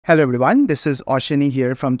Hello everyone, this is Oshini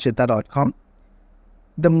here from chitta.com.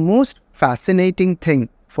 The most fascinating thing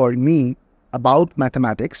for me about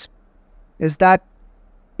mathematics is that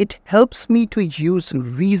it helps me to use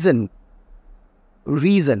reason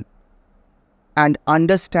and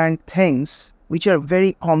understand things which are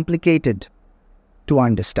very complicated to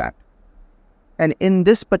understand. And in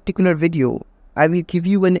this particular video, I will give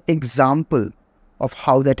you an example of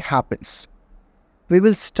how that happens. We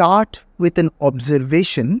will start with an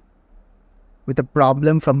observation with a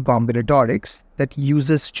problem from Combinatorics that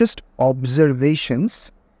uses just observations,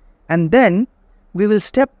 and then we will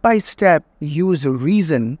step by step use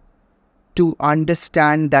reason to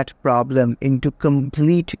understand that problem into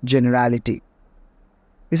complete generality.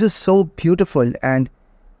 This is so beautiful, and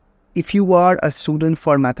if you are a student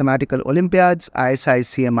for mathematical Olympiads,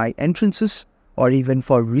 ISI-CMI entrances, or even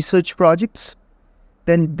for research projects,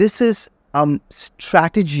 then this is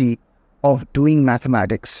strategy of doing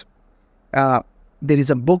mathematics. There is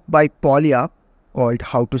a book by Polya called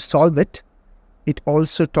How to Solve It. It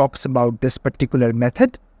also talks about this particular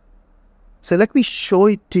method. So let me show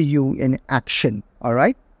it to you in action, all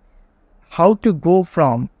right? How to go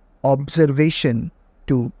from observation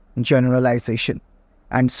to generalization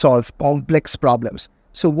and solve complex problems.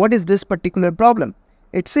 So what is this particular problem?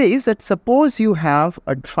 It says that suppose you have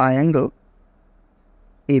a triangle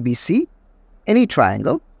ABC, any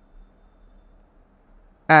triangle,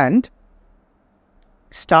 and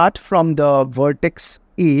start from the vertex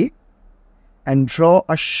A and draw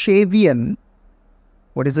a Shavian.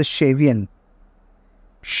 What is a Shavian?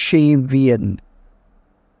 Shavian.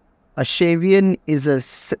 A Shavian is a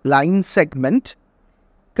line segment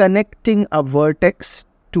connecting a vertex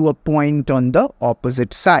to a point on the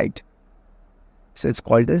opposite side. So it's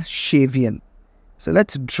called a Shavian. So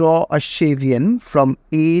let's draw a Shavian from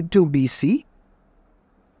A to BC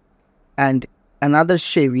and another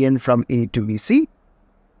Shavian from A to BC.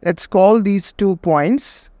 Let's call these 2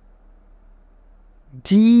 points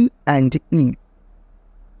D and E.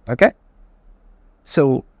 Okay?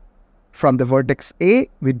 So from the vertex A,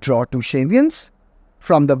 we draw 2 Shavians.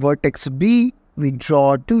 From the vertex B, we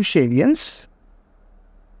draw 2 Shavians.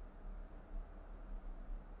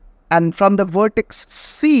 And from the vertex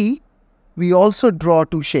C, we also draw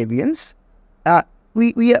 2 Shavians.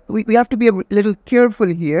 We have to be a little careful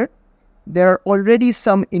here. There are already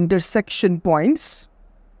some intersection points.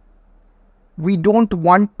 We don't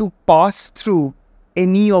want to pass through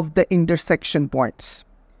any of the intersection points.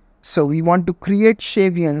 So we want to create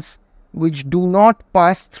Shavians which do not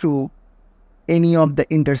pass through any of the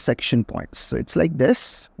intersection points. So it's like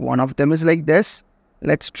this. One of them is like this.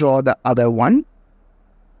 Let's draw the other one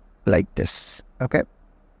like this. Okay.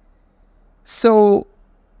 So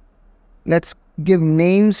let's give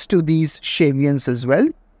names to these Shavians as well.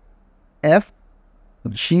 F,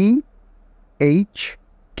 G, H,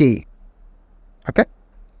 K. Okay.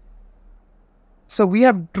 So we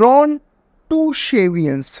have drawn 2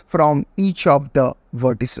 Shavians from each of the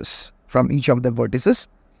vertices.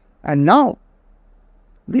 And now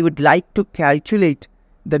we would like to calculate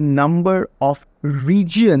the number of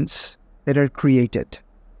regions that are created.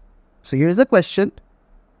 So here's the question.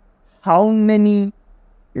 How many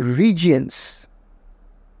regions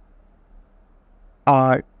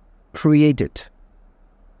are created?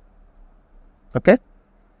 Okay.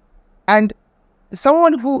 And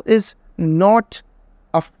someone who is not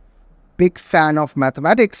a big fan of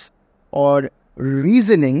mathematics or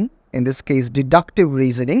reasoning, in this case deductive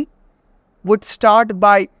reasoning, would start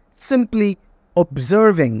by simply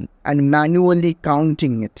observing and manually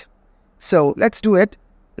counting it. So let's do it.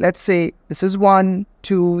 Let's say this is 1,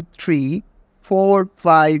 2, 3, 4,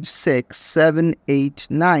 5, 6, 7, 8,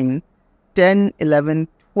 9, 10, 11,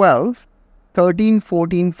 12, 13,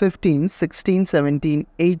 14, 15, 16, 17,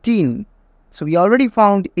 18. So we already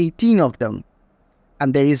found 18 of them.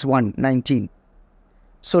 And there is 19.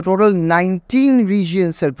 So total 19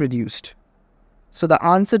 regions are produced. So the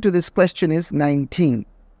answer to this question is 19.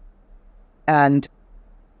 And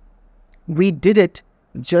we did it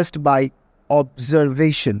just by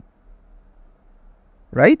observation.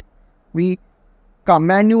 Right? We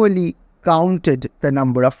manually counted the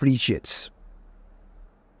number of regions.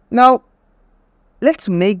 Now, let's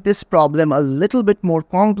make this problem a little bit more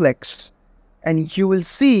complex, and you will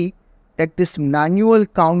see that this manual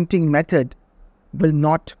counting method will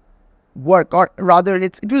not work, or rather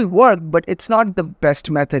it will work, but it's not the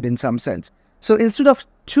best method in some sense. So instead of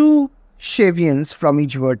 2 Shavians from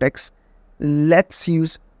each vertex, let's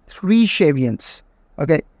use 3 Shavians.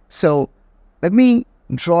 Okay, so let me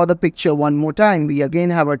draw the picture one more time. We again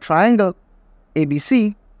have a triangle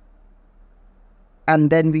ABC, and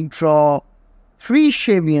then we draw 3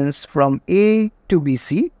 Shavians from A to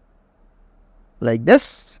BC, like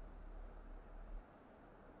this.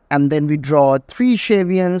 And then we draw 3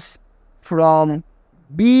 Shavians from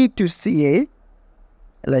B to CA,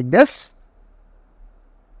 like this.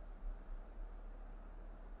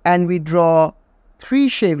 And we draw 3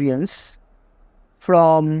 Shavians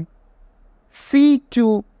from C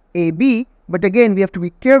to AB. But again, we have to be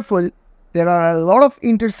careful. There are a lot of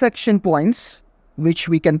intersection points which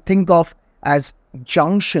we can think of as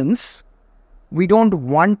junctions. We don't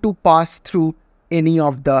want to pass through any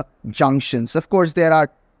of the junctions. Of course, there are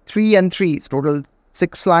 3 and 3, total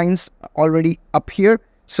 6 lines already up here.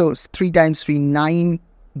 So 3 times 3, 9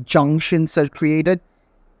 junctions are created.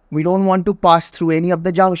 We don't want to pass through any of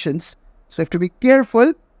the junctions. So we have to be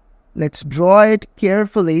careful. Let's draw it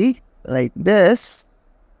carefully like this.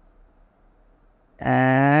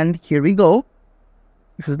 And here we go.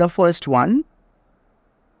 This is the first one.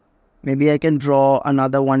 Maybe I can draw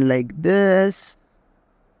another one like this.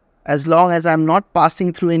 As long as I'm not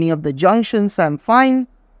passing through any of the junctions, I'm fine.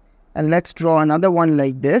 And let's draw another one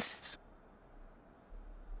like this.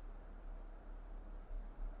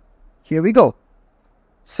 Here we go.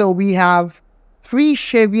 So we have 3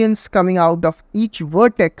 Shavians coming out of each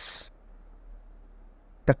vertex.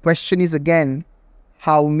 The question is again,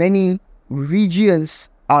 how many regions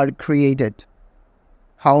are created?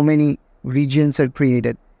 How many regions are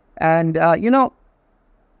created? And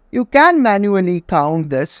you can manually count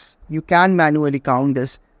this.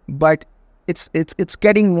 But it's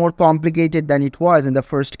getting more complicated than it was in the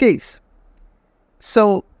first case.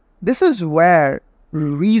 So this is where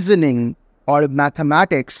reasoning or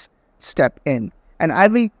mathematics step in. And I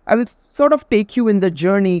will sort of take you in the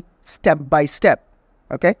journey step by step.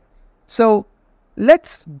 Okay. So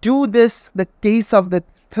let's do this, the case of the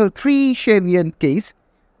 3 Shavian case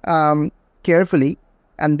carefully.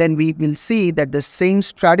 And then we will see that the same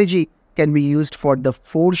strategy can be used for the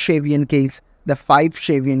 4 Shavian case, the 5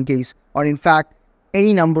 Shavian case, or in fact,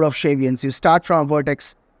 any number of Shavians. You start from a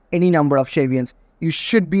vertex, any number of Shavians. You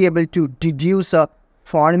should be able to deduce a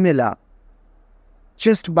formula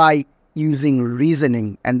just by using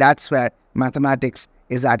reasoning. And that's where mathematics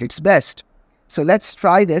is at its best. So let's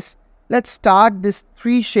try this. Let's start this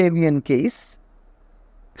 3 Shavian case.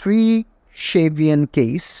 3 Shavian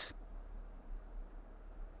case.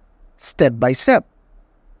 Step by step.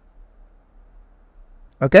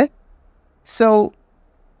 Okay. So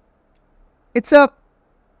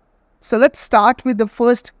let's start with the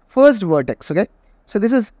first vertex. Okay. So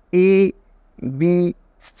this is A, B,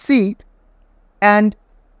 C, and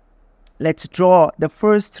let's draw the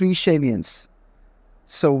first 3 Shavians.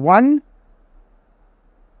 So 1,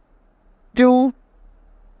 2,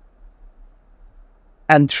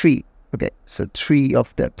 and 3. Okay. So 3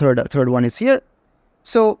 of the third one is here.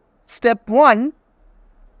 So step 1,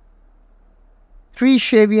 3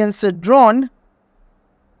 Shavians are drawn.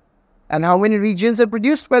 And how many regions are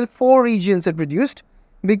produced? Well, 4 regions are produced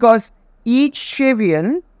because each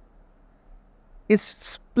Shavian is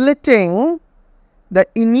splitting the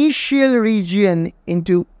initial region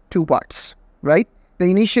into 2 parts, right?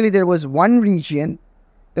 Initially there was 1 region.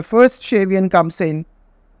 The first Shavian comes in,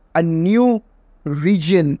 a new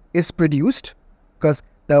region is produced because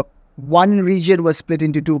the 1 region was split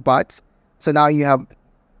into 2 parts. So now you have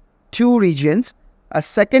 2 regions. A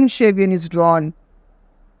second Shavian is drawn.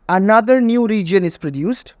 Another new region is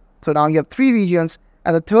produced. So now you have 3 regions.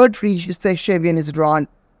 And the third Shavian is drawn.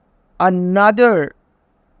 Another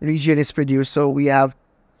region is produced. So we have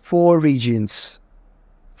 4 regions.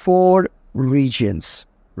 4 regions,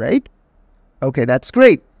 right? Okay, that's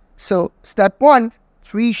great. So step 1,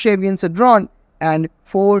 3 Shavians are drawn and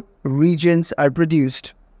 4 regions are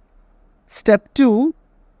produced. Step 2,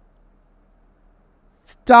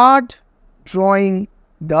 start drawing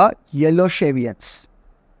the yellow Shavians.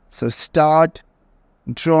 So start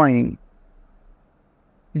drawing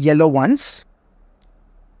yellow ones.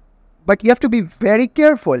 But you have to be very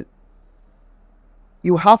careful.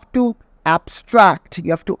 You have to abstract.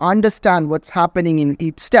 You have to understand what's happening in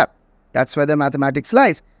each step. That's where the mathematics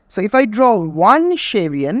lies. So if I draw 1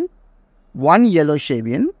 Shavian, 1 yellow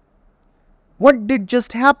Shavian, what did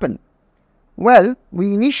just happen? Well,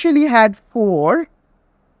 we initially had 4.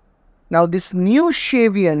 Now this new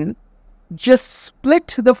Shavian just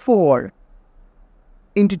split the 4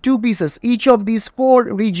 into 2 pieces. Each of these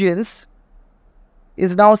 4 regions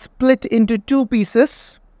is now split into 2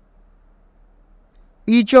 pieces.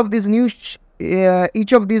 Each of these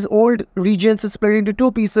old regions is split into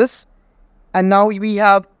 2 pieces. And now we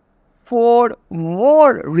have 4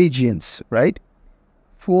 more regions, right?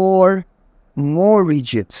 4 more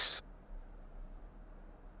regions.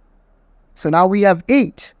 So now we have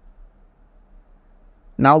 8.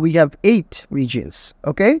 Now we have 8 regions.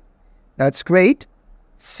 Okay, that's great.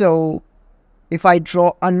 So if I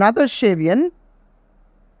draw another Shavian,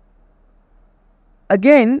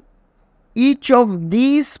 again, each of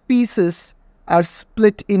these pieces are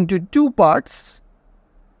split into 2 parts.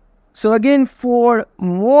 So again, 4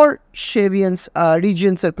 more Shavians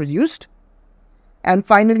regions are produced. And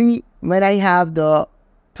finally, when I have the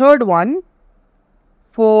third one,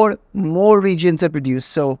 4 more regions are produced.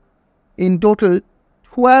 So in total,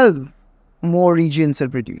 12 more regions are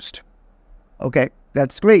produced. Okay,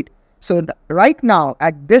 that's great. So right now,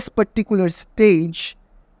 at this particular stage,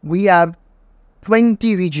 we have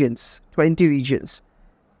 20 regions. 20 regions.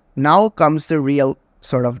 Now comes the real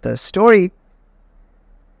sort of the story.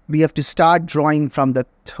 We have to start drawing from the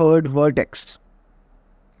third vertex.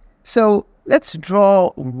 So let's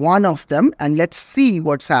draw one of them and let's see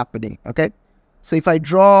what's happening. Okay. So if I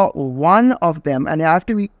draw one of them, and I have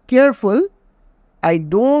to be careful, I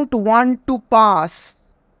don't want to pass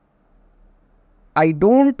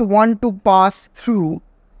through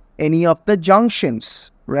any of the junctions,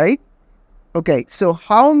 right? Okay, so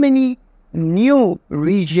how many new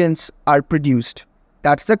regions are produced?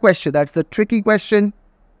 That's the question. That's the tricky question.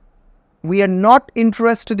 We are not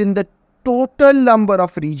interested in the total number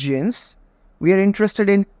of regions. We are interested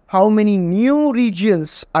in how many new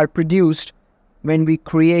regions are produced when we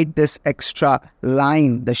create this extra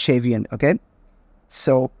line, the Shavian, okay?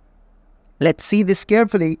 So let's see this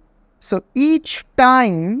carefully. So each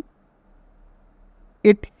time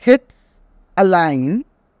it hits a line,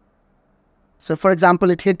 so for example,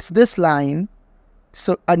 it hits this line,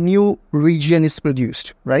 so a new region is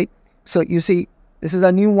produced, right? So you see, this is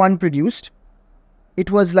a new one produced. It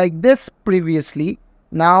was like this previously.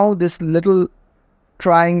 Now this little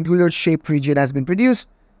triangular shaped region has been produced.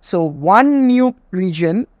 So one new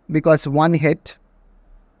region because one hit,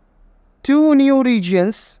 2 new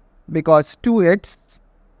regions because 2 hits,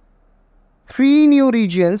 3 new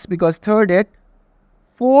regions because 3rd hit,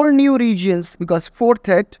 4 new regions because 4th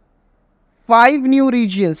hit, 5 new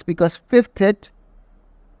regions because 5th hit,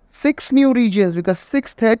 6 new regions because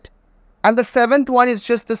 6th hit, and the 7th one is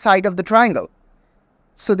just the side of the triangle.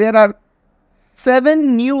 So there are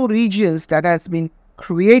 7 new regions that has been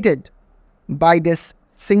created by this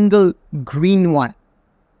single green one.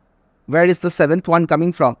 Where is the 7th one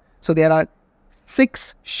coming from? So there are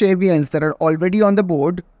 6 Shavians that are already on the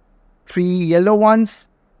board, 3 yellow ones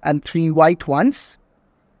and 3 white ones.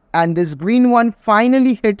 And this green one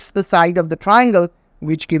finally hits the side of the triangle,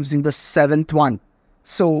 which gives you the 7th one.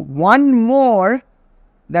 So one more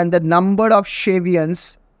than the number of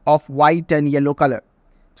Shavians of white and yellow color.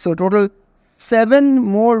 So total 7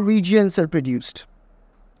 more regions are produced.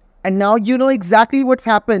 And now you know exactly what's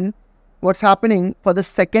happening for the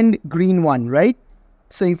second green one, right?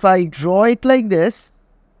 So if I draw it like this,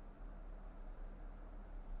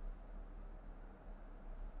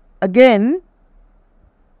 again,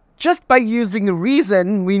 just by using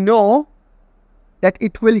reason, we know that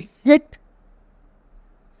it will hit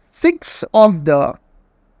 6 of the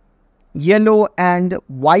yellow and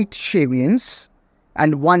white Shavians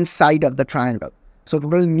and one side of the triangle. So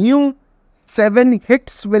total new 7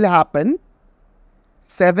 hits will happen.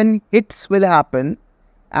 7 hits will happen,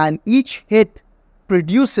 and each hit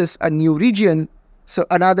produces a new region. So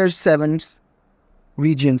another 7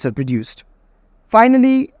 regions are produced.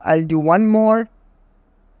 Finally, I'll do one more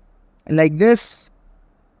like this.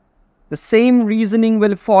 The same reasoning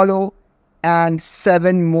will follow, and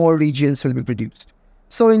 7 more regions will be produced.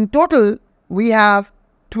 So in total, we have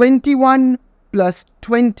 21 plus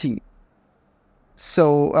 20.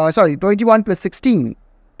 So, 21 plus 16.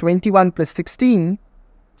 21 plus 16.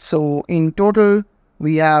 So in total,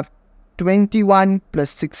 we have 21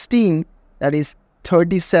 plus 16, that is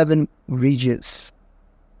 37 regions.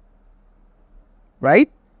 Right?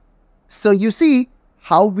 So you see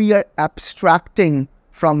how we are abstracting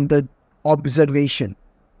from the observation.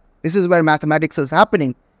 This is where mathematics is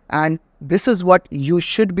happening, and this is what you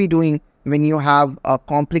should be doing when you have a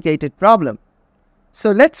complicated problem.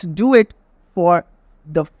 So let's do it for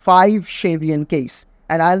the 5 Shavian case.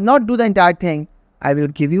 And I'll not do the entire thing. I will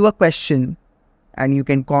give you a question and you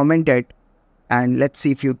can comment it, and let's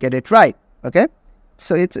see if you get it right. Okay?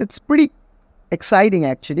 So it's pretty exciting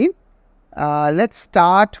actually. Let's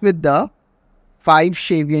start with the 5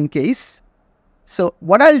 Shavian case. So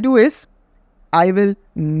what I'll do is, I will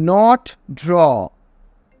not draw.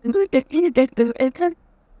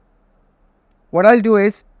 What I'll do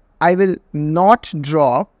is, I will not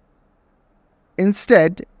draw.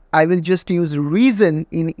 Instead, I will just use reason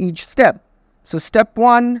in each step. So step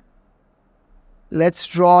 1, let's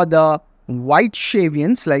draw the white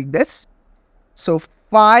Shavians like this. So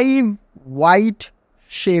 5 white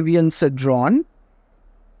Shavians are drawn.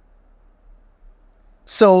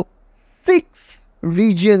 So 6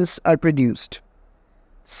 regions are produced.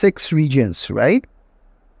 6 regions, right?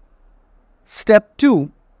 Step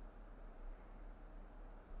 2.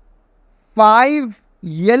 5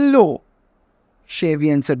 yellow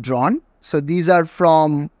Shavians are drawn. So these are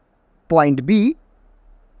from point B.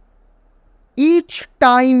 Each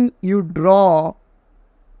time you draw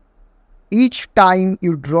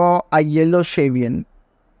a yellow Shavian,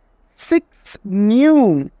 6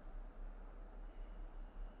 new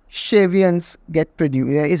Shavians get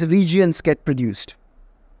produced, regions get produced.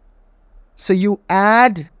 So you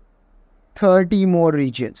add 30 more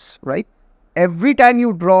regions, right? Every time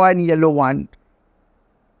you draw a yellow one,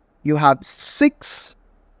 you have 6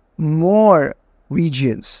 more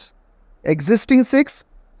regions. Existing 6,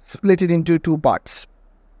 split it into 2 parts.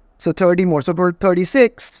 So 30 more, so total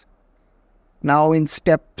 36. Now in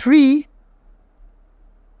step 3,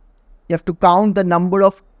 you have to count the number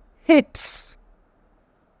of hits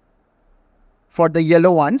for the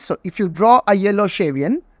yellow ones. So if you draw a green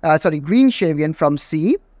Shavian from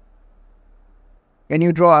C, and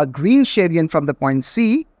you draw a green Shavian from the point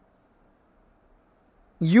C,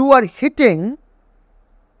 you are hitting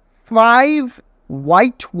 5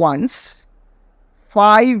 white ones,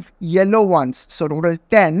 5 yellow ones, so total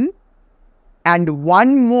 10, and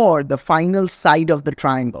 1 more, the final side of the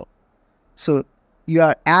triangle. So you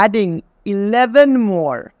are adding 11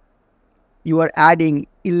 more. You are adding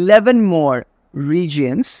 11 more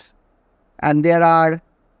regions, and there are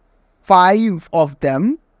 5 of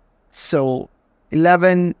them. So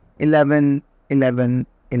 11, 11, 11,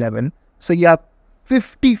 11. So you have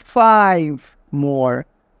 55 more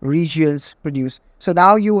regions produced. So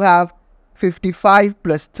now you have 55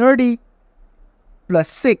 plus 30 plus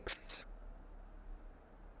 6.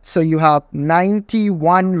 So you have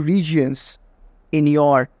 91 regions in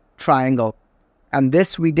your triangle. And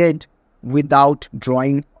this we did without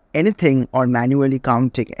drawing anything or manually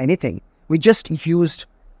counting anything. We just used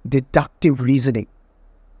deductive reasoning.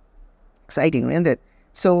 Exciting, isn't it?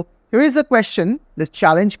 So here is a question, the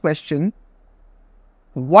challenge question.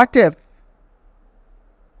 What if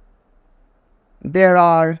there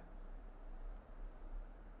are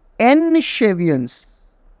n Shavians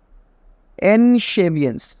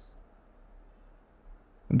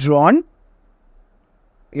drawn?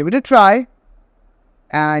 Give it a try.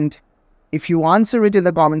 And if you answer it in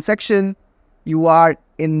the comment section, you are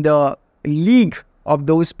in the league of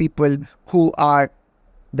those people who are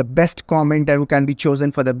the best commenter, who can be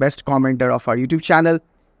chosen for the best commenter of our YouTube channel.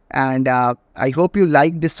 And I hope you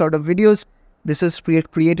like this sort of videos. This is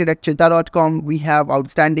created at chitta.com. We have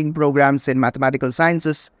outstanding programs in mathematical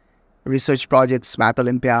sciences, research projects, Math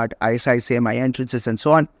Olympiad, ISI-CMI entrances, and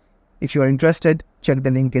so on. If you are interested, check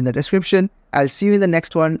the link in the description. I'll see you in the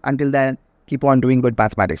next one. Until then, keep on doing good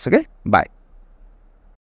mathematics, okay? Bye.